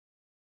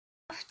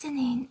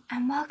afternoon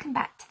and welcome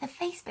back to the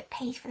Facebook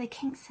page for the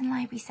Kingston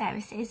Library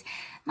Services.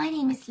 My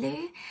name is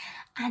Lou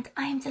and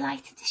I am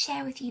delighted to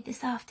share with you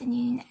this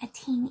afternoon a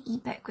teen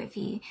ebook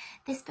review.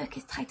 This book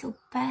is titled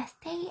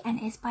Birthday and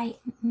is by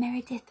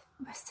Meredith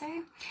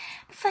Russo.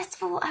 But first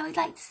of all, I would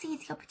like to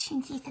seize the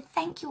opportunity to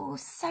thank you all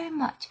so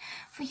much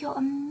for your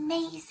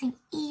amazing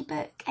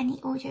ebook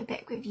and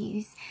audiobook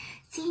reviews.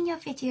 Seeing your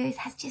videos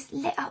has just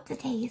lit up the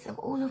days of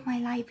all of my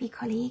library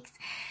colleagues.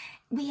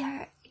 We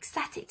are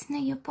ecstatic to know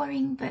you're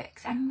borrowing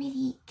books and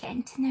really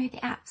getting to know the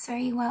apps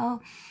very well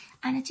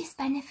and are just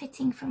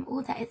benefiting from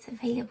all that is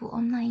available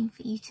online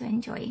for you to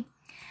enjoy.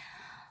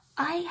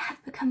 I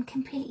have become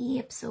completely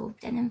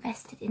absorbed and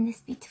invested in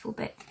this beautiful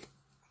book,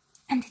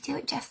 and to do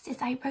it justice,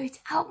 I wrote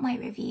out my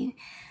review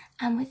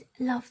and would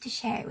love to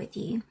share it with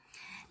you.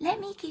 Let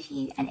me give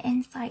you an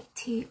insight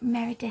to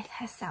Meredith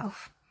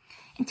herself.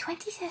 In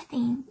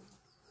 2013,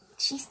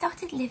 she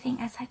started living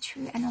as her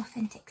true and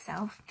authentic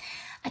self.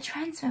 A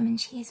trans woman,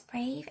 she is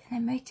brave and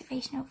a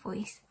motivational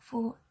voice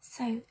for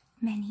so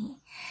many.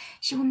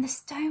 She won the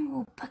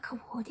Stonewall Book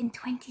Award in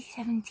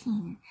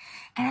 2017,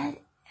 and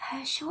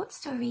her short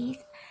stories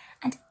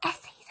and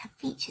essays have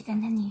featured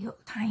in the New York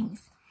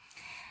Times.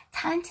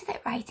 Talented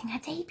at writing, her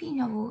debut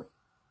novel,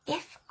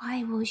 If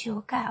I Was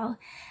Your Girl,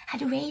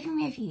 had raving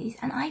reviews,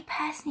 and I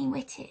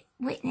personally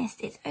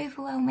witnessed its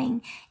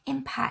overwhelming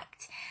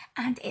impact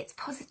and its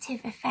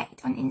positive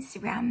effect on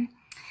Instagram.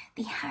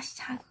 The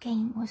hashtag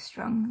game was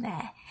strong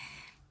there.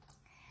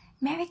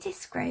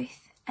 Meredith's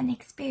growth and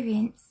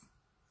experience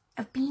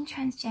of being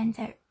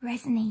transgender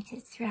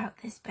resonated throughout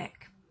this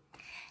book.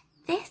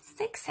 This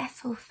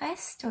successful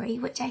first story,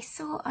 which I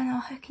saw on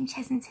our Hook and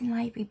Chesington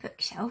Library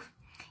bookshelf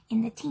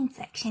in the teen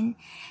section,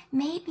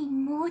 made me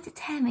more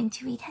determined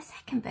to read her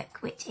second book,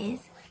 which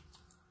is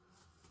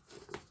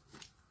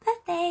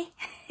Birthday.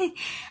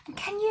 And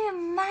can you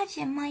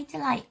imagine my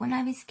delight when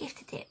I was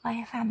gifted it by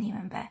a family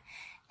member?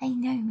 They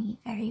know me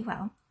very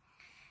well.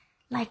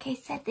 Like I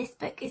said, this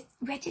book is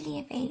readily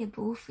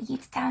available for you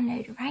to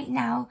download right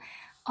now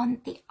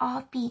on the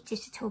RB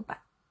Digital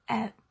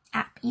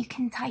app. You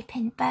can type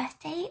in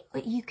birthday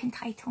or you can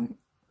type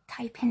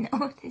in the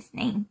author's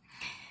name.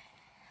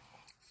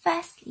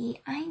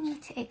 Firstly, I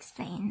need to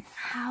explain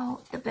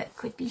how the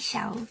book would be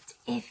shelved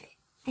if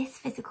this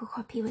physical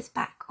copy was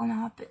back on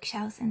our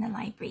bookshelves in the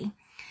library.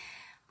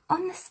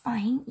 On the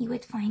spine, you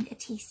would find a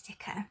T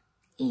sticker,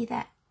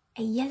 either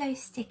a yellow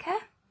sticker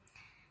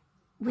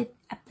with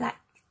a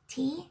black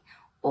T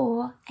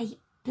or a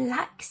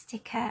black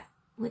sticker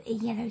with a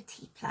yellow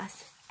T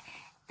plus.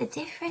 The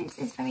difference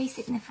is very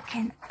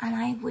significant, and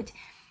I would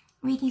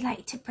really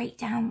like to break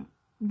down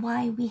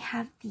why we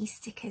have these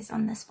stickers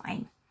on the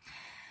spine.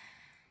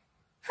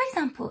 For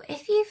example,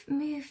 if you've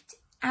moved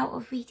out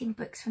of reading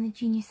books from the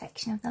junior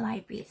section of the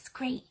library, it's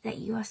great that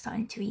you are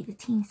starting to read the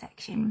teen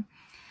section.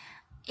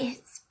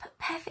 It's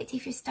perfect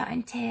if you're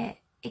starting to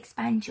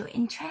expand your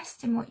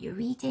interest in what you're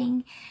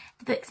reading.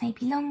 The books may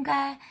be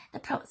longer, the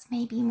plots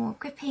may be more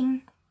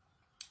gripping,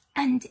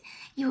 and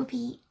you will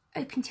be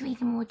open to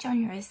reading more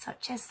genres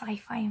such as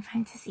sci-fi and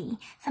fantasy,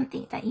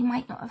 something that you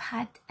might not have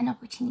had an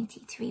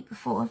opportunity to read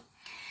before.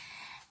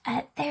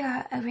 There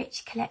are a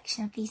rich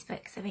collection of these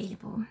books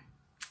available.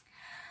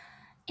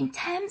 In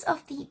terms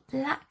of the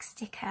black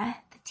sticker,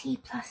 the T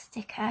plus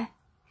sticker,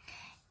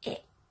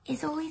 it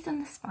is always on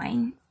the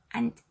spine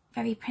and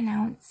very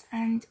pronounced,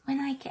 and when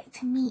I get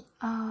to meet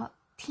our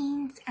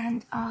teens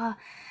and our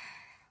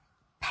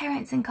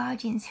parents and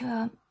guardians who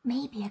are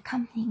maybe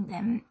accompanying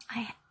them,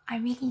 I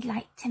really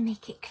like to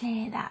make it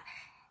clear that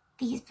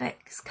these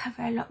books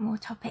cover a lot more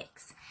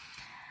topics.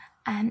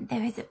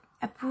 There is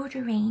a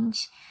broader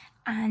range,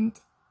 and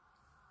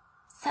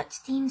such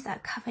themes that are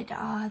covered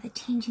are the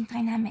changing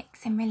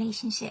dynamics in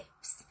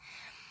relationships,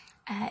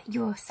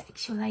 your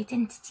sexual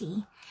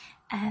identity,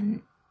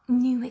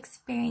 new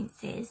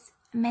experiences,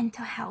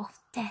 mental health,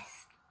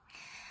 death,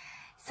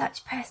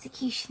 such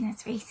persecution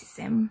as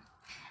racism,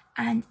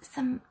 and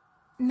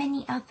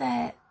many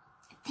other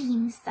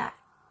themes that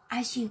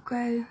as you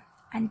grow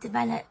and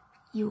develop,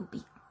 you'll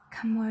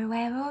become more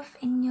aware of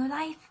in your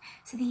life.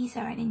 So these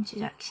are an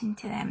introduction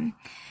to them.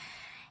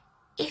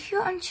 If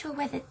you're unsure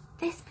whether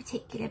this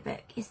particular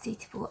book is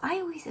suitable, I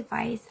always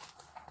advise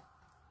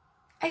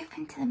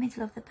open to the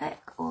middle of the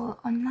book or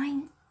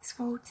online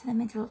scroll to the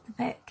middle of the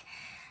book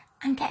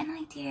and get an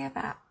idea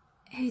about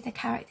who the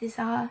characters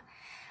are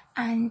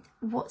and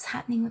what's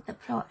happening with the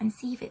plot, and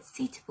see if it's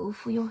suitable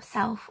for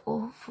yourself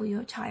or for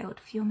your child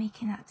if you're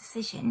making that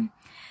decision.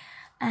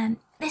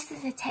 This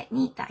is a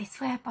technique that I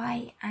swear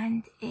by,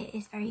 and it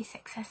is very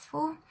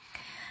successful.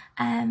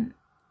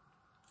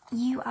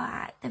 You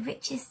are at the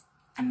richest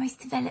and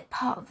most developed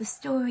part of the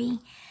story,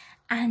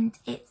 and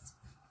it's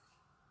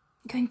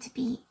going to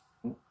be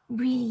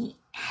really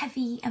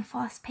heavy and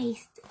fast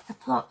paced, the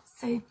plot,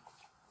 so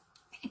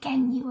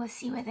again you will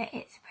see whether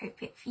it's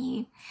appropriate for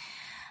you.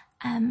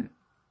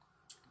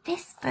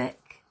 This book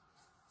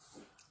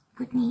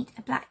would need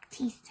a black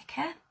T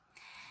sticker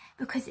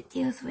because it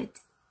deals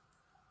with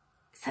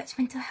such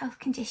mental health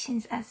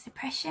conditions as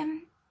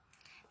depression,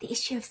 the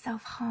issue of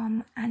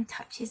self-harm and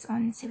touches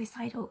on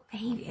suicidal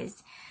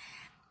behaviours.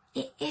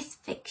 It is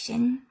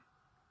fiction,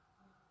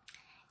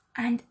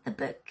 and the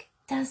book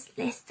does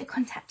list the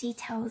contact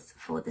details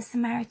for the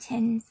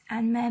Samaritans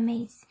and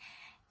Mermaids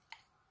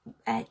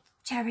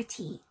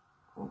charity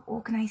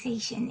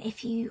organisation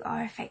if you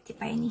are affected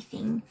by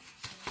anything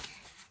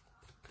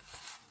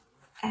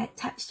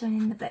touched on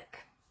in the book.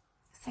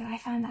 So I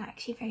found that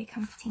actually very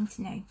comforting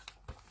to know.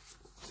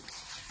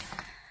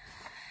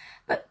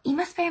 But you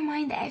must bear in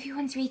mind that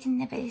everyone's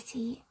reading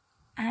ability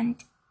and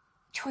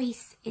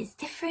choice is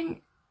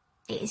different.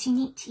 It is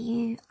unique to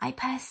you. I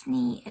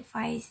personally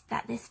advise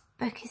that this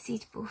book is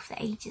suitable for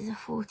the ages of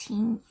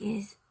 14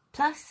 years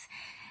plus,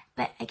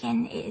 but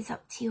again, it is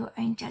up to your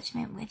own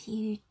judgment whether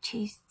you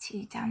choose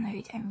to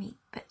download and read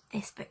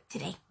this book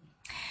today.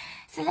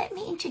 So let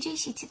me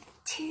introduce you to the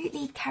two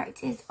lead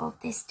characters of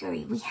this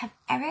story. We have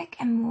Eric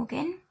and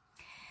Morgan.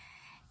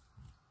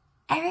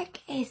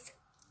 Eric is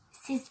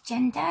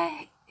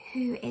cisgender,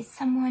 who is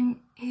someone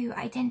whose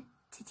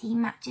identity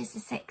matches the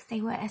sex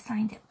they were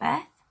assigned at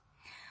birth.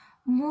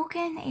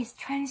 Morgan is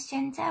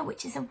transgender,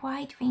 which is a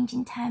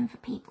wide-ranging term for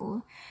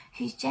people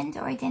whose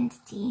gender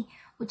identity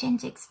or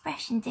gender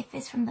expression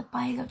differs from the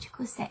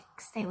biological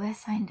sex they were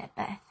assigned at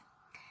birth.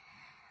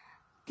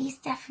 These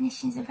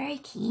definitions are very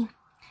key,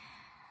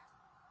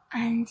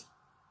 and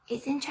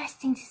it's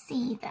interesting to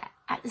see that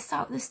at the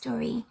start of the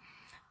story,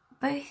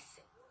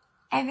 both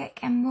Eric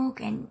and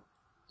Morgan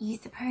use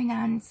the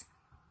pronouns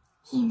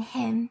he and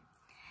him,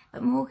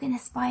 but Morgan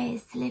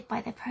aspires to live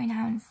by the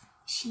pronouns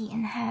she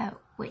and her,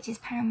 which is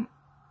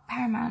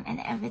paramount and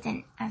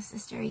evident as the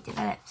story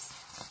develops.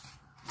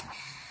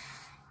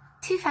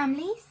 Two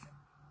families,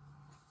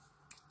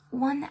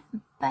 one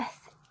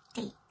birth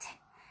date.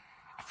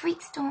 A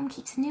freak storm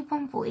keeps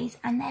newborn boys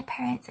and their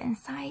parents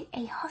inside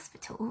a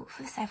hospital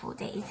for several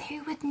days.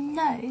 Who would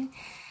know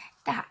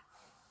that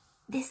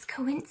this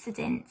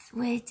coincidence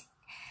would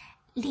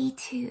lead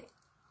to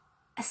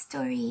a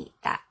story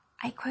that,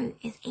 I quote,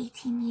 is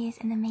 18 years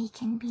in the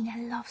making, being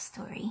a love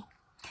story.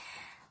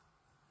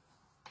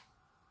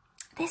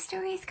 This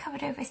story is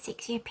covered over a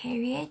 6-year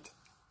period,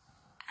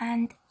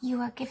 and you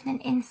are given an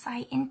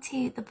insight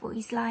into the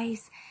boys'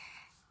 lives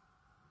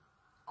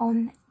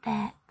on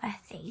their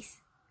birthdays.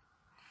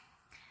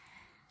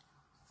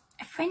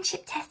 A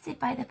friendship tested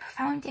by the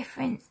profound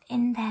difference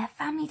in their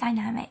family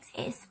dynamics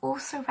is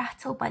also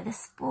rattled by the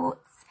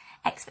sports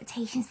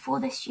expectations for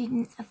the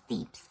students of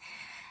Thebes.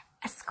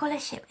 A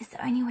scholarship is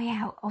the only way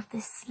out of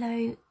this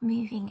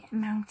slow-moving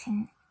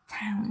mountain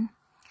town.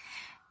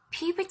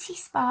 Puberty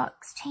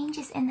sparks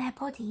changes in their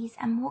bodies,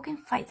 and Morgan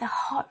fights a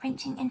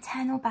heart-wrenching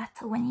internal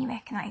battle when he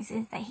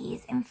recognises that he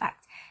is in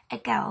fact a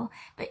girl,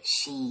 but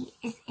she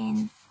is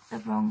in the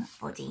wrong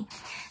body.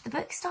 The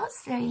book starts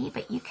slowly,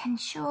 but you can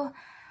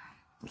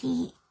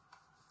surely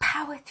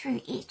power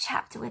through each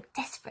chapter with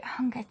desperate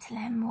hunger to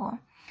learn more.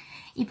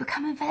 You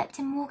become enveloped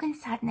in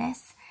Morgan's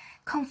sadness,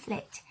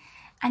 conflict,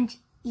 and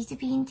you to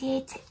be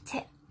endeared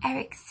to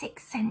Eric's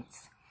sixth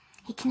sense.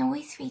 He can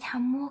always read how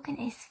Morgan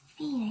is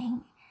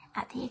feeling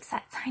at the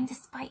exact time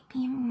despite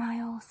being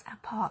miles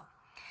apart.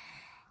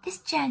 This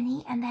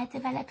journey and their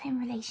developing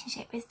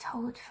relationship is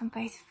told from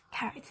both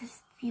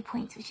characters'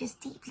 viewpoints, which is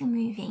deeply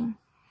moving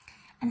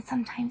and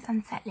sometimes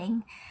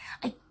unsettling.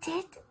 I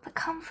did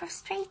become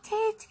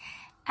frustrated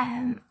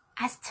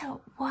as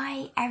to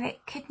why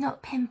Eric could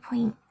not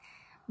pinpoint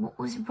what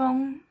was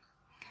wrong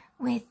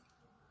with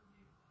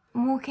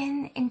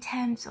Morgan in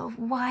terms of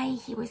why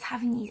he was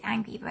having these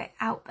angry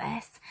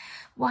outbursts,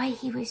 why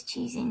he was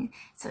choosing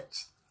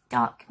such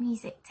dark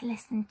music to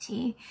listen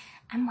to,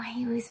 and why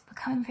he was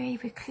becoming very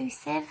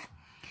reclusive.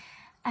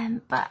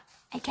 But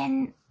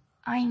again,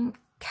 I'm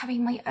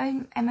carrying my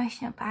own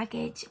emotional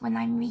baggage when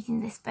I'm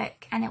reading this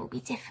book, and it will be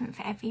different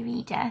for every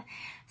reader,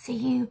 so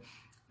you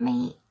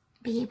may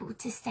be able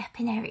to step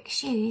in Eric's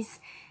shoes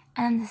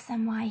and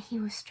understand why he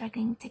was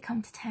struggling to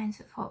come to terms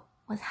with what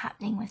was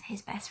happening with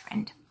his best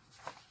friend.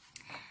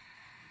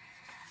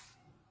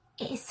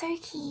 It is so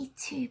key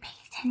to pay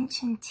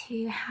attention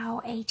to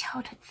how a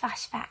childhood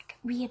flashback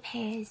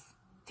reappears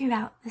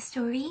throughout the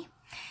story.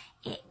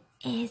 It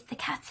is the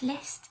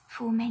catalyst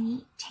for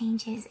many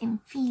changes in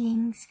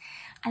feelings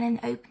and an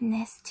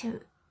openness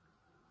to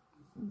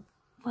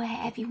where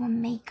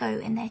everyone may go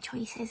in their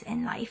choices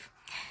in life.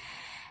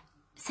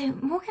 So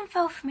Morgan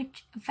fell from a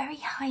very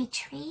high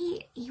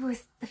tree. He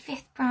was the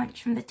 5th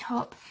branch from the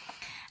top,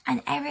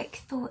 and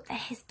Eric thought that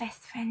his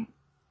best friend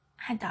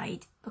had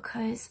died,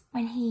 because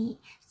when he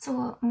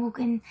saw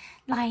Morgan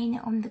lying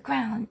on the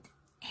ground,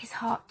 his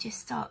heart just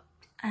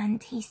stopped,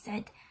 and he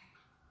said,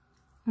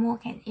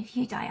 "Morgan, if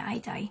you die, I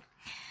die."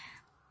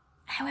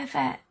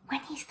 However, when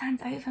he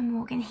stands over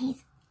Morgan,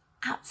 he's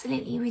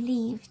absolutely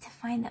relieved to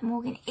find that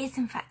Morgan is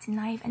in fact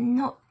alive and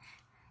not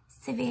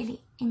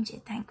severely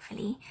injured,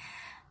 thankfully.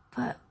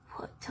 But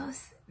what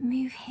does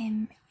move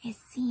him is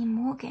seeing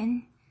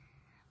Morgan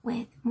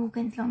with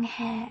Morgan's long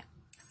hair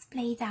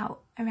splayed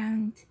out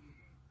around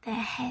their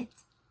head,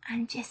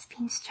 and just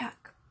being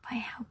struck by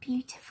how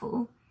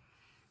beautiful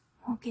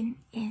Morgan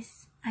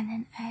is, and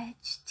an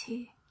urge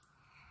to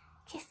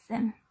kiss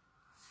them.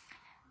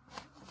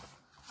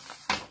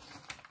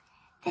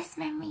 This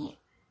memory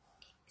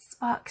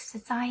sparks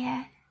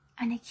desire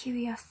and a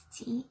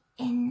curiosity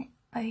in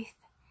both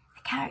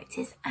the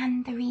characters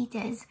and the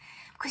readers,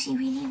 because you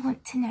really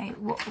want to know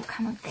what will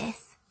come of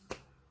this.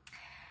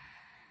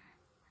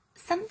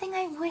 Something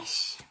I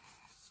wish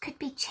could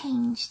be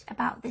changed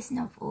about this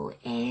novel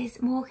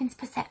is Morgan's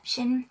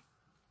perception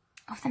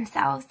of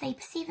themselves. They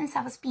perceive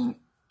themselves being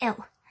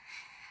ill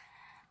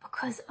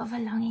because of a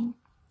longing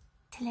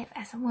to live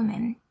as a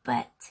woman,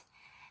 but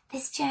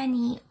this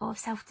journey of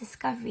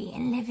self-discovery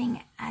and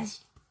living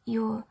as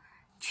your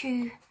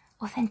true,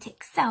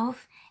 authentic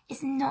self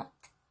is not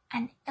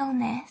an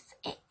illness.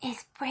 It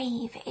is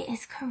brave, it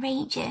is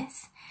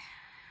courageous.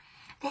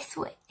 This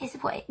is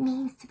what it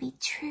means to be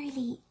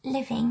truly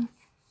living.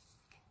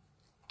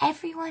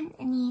 Everyone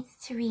needs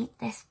to read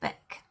this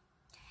book.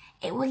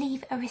 It will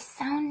leave a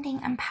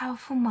resounding and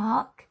powerful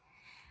mark,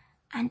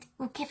 and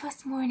will give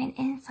us more an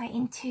insight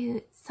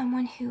into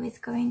someone who is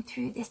going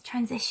through this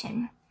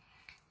transition.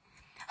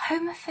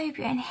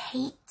 Homophobia and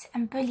hate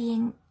and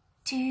bullying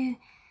do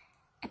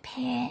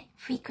appear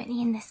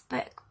frequently in this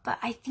book, but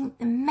I think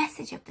the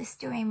message of the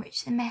story, in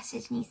which the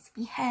message needs to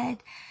be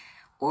heard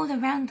all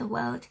around the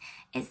world,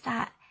 is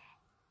that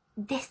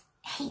this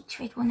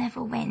hatred will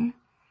never win.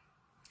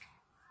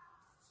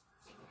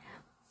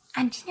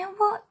 And you know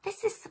what?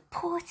 This is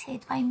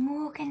supported by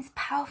Morgan's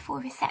powerful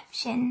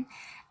reception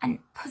and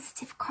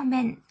positive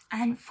comments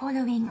and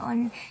following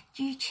on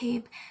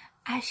YouTube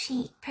as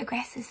she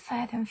progresses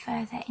further and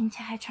further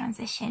into her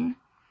transition.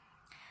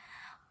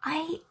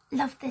 I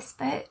love this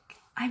book.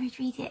 I would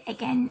read it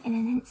again in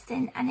an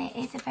instant, and it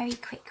is a very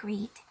quick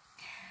read.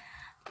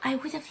 I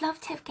would have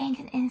loved to have gained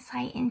an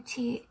insight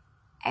into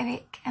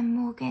Eric and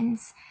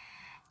Morgan's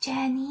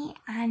journey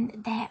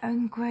and their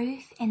own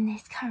growth in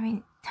this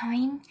current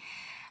time,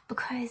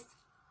 because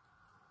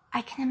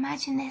I can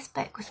imagine this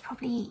book was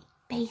probably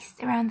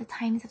based around the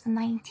times of the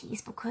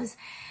 90s, because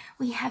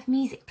we have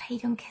music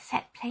played on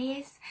cassette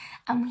players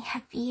and we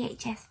have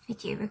VHS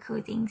video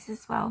recordings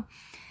as well.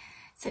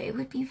 So it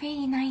would be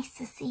really nice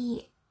to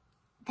see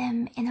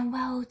them in a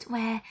world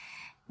where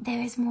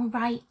there is more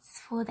rights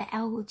for the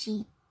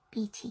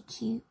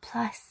LGBTQ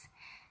plus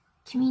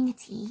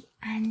community,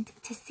 and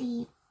to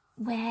see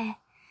where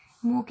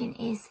Morgan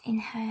is in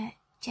her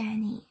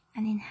journey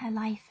and in her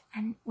life,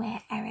 and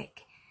where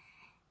Eric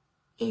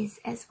is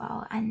as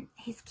well, and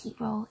his key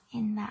role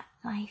in that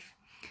life.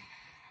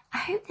 I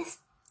hope this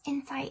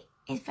insight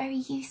is very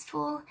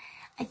useful.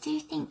 I do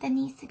think there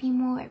needs to be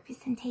more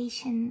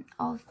representation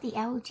of the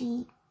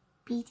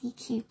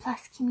LGBTQ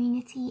plus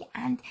community,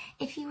 and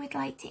if you would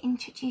like to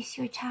introduce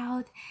your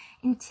child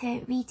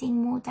into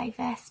reading more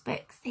diverse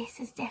books, this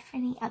is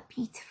definitely a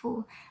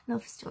beautiful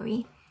love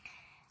story.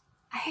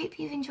 I hope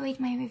you've enjoyed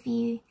my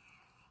review.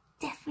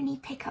 Definitely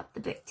pick up the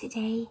book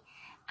today,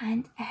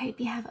 and I hope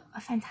you have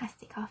a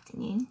fantastic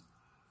afternoon.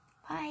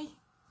 Bye.